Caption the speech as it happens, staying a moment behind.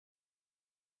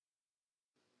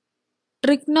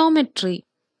Trigonometry.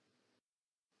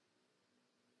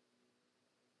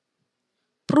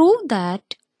 Prove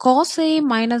that cos A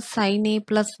minus sin A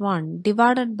plus 1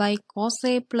 divided by cos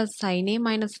A plus sin A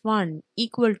minus 1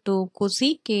 equal to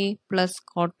cosec A plus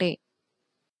cot A.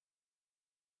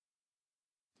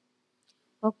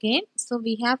 Okay, so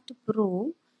we have to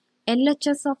prove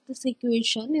LHS of this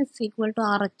equation is equal to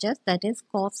RHS, that is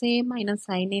cos A minus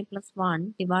sin A plus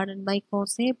 1 divided by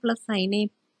cos A plus sin A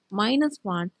minus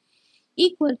 1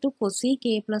 equal to cosec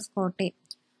A plus cot A.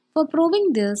 For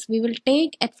proving this, we will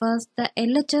take at first the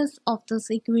LHS of this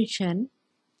equation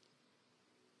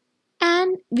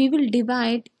and we will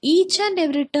divide each and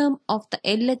every term of the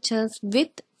LHS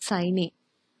with sin A.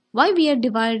 Why we are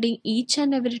dividing each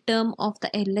and every term of the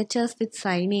LHS with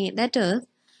sin A? That is,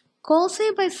 cos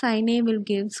A by sin A will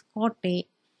give cot A.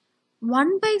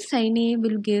 1 by sin A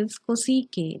will give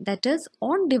cosec A. That is,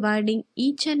 on dividing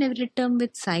each and every term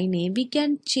with sin A, we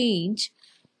can change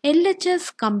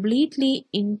LHS completely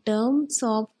in terms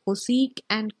of cosec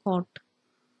and cot.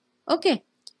 Okay,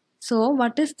 so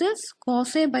what is this?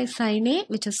 Cos A by sin A,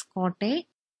 which is cot A.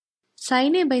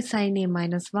 Sin A by sin A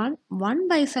minus 1. 1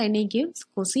 by sin A gives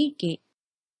cosec A.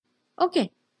 Okay,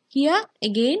 here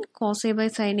again cos A by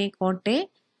sin A cot A.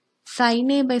 Sin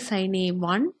A by sin A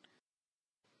 1.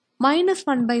 Minus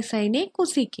 1 by sin A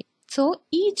cosec A. So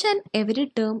each and every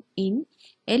term in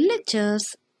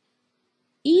LHS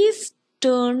is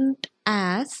turned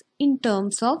as in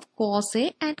terms of cos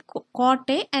A and cot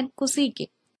A and cosec A.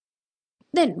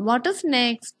 Then what is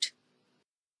next?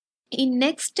 In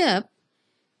next step,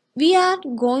 we are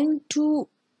going to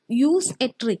use a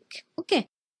trick, okay,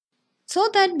 so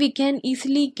that we can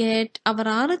easily get our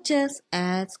RHS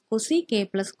as cosec A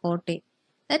plus cot A.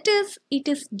 That is, it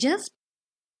is just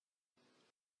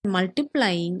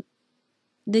multiplying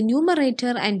the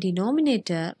numerator and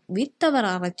denominator with our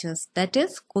RHS, that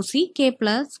is cosec A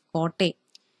plus cot A.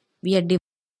 We are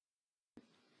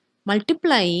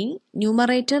multiplying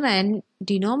numerator and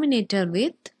denominator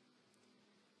with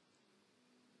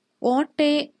cot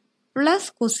A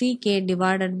plus cosec A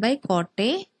divided by cot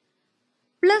A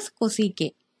plus cosec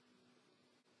A.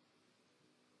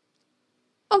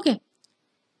 Okay.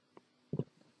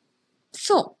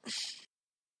 So,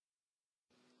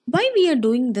 why we are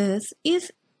doing this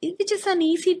is, which is an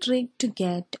easy trick to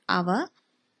get our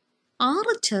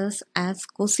RHS as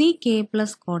cosec A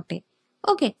plus cot A.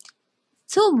 Okay.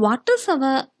 So, what is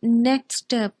our next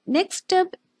step? Next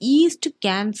step is to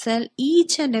cancel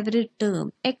each and every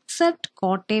term except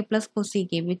cot A plus cosec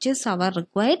A, which is our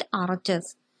required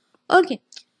RHS. Okay.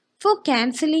 For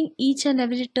cancelling each and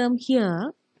every term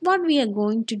here, what we are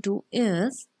going to do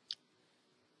is,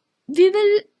 we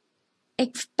will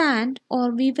expand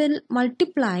or we will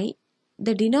multiply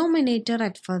the denominator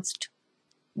at first.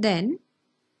 Then,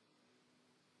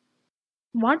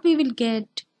 what we will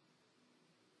get?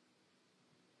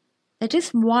 That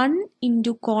is 1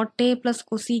 into cot A plus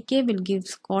cosec A will give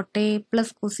cot A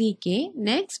plus cosec A.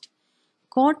 Next,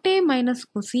 cot A minus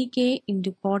cosec A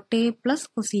into cot A plus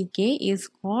cosec A is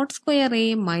cot square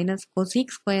A minus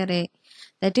cosec square A.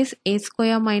 That is A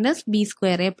square minus B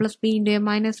square. A plus B into A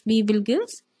minus B will give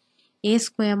A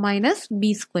square minus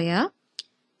B square.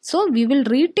 So we will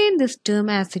retain this term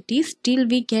as it is till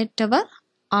we get our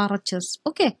RHS.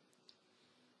 Okay.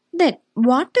 Then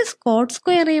what is cot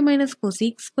square A minus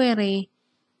cosec square A?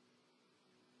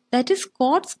 That is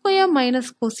cot square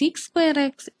minus cosec square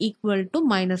x equal to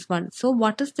minus 1. So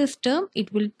what is this term?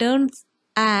 It will turn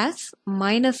as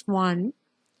minus 1.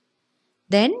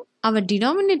 Then our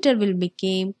denominator will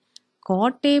become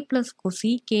cot A plus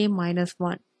cosec A minus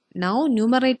 1. Now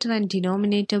numerator and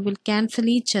denominator will cancel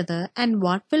each other and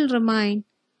what will remain?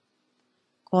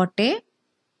 Cot A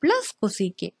plus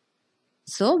cosec A.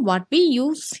 So what we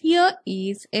use here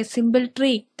is a simple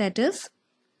trick, that is,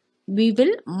 we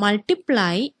will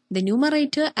multiply the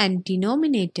numerator and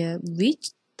denominator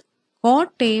with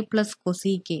cot A plus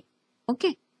cosec A.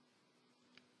 Okay.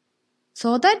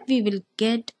 So that we will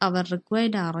get our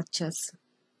required RHS.